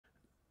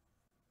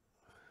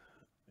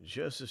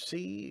Joseph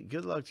C.,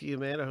 good luck to you,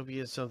 man. I hope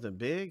you get something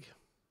big.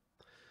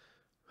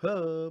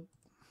 Hope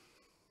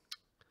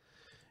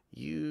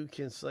you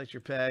can select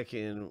your pack.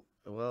 And,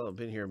 well, I've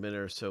been here a minute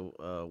or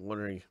so,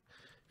 wondering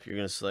if you're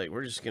going to select.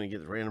 We're just going to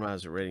get the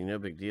randomizer ready. No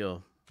big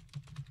deal.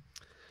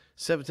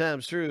 7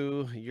 times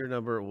through, your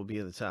number will be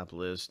at the top of the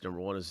list. Number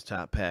 1 is the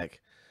top pack.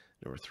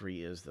 Number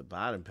 3 is the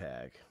bottom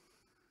pack.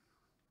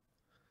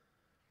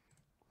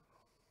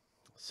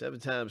 7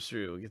 times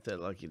through. We'll get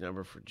that lucky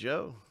number for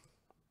Joe.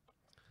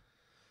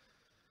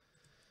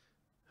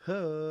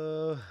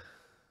 Oh,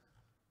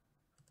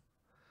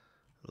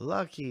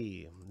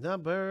 lucky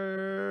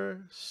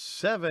number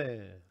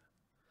 7.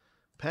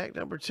 Pack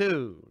number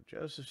 2,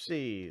 Joseph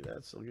C.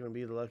 That's going to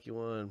be the lucky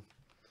one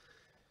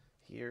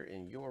here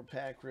in your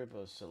pack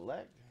Rippo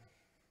Select.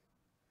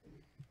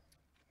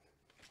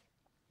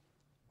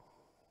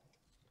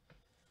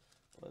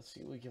 Let's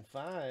see what we can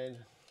find.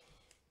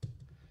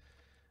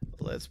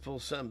 Let's pull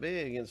something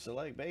big in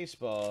Select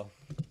Baseball.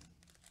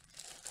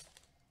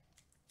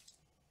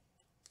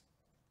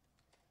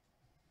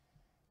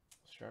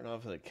 Starting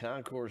off with a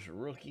concourse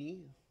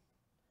rookie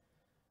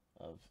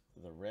of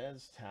the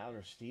Reds,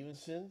 Tyler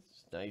Stevenson.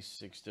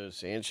 Nice Sixto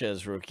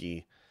Sanchez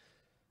rookie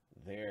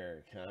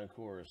there.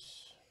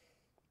 Concourse.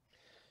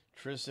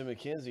 Tristan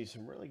McKenzie,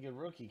 some really good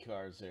rookie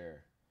cards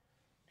there.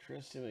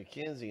 Tristan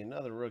McKenzie,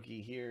 another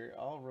rookie here.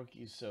 All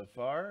rookies so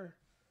far.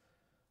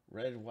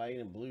 Red, white,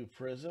 and blue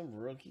prism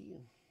rookie.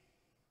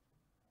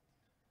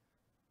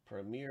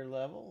 Premier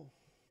level.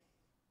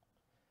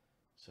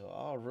 So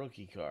all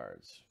rookie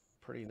cards.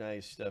 Pretty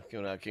nice stuff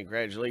coming out.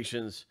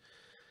 Congratulations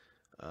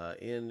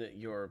in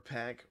your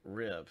pack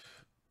rip,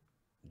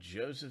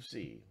 Joseph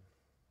C.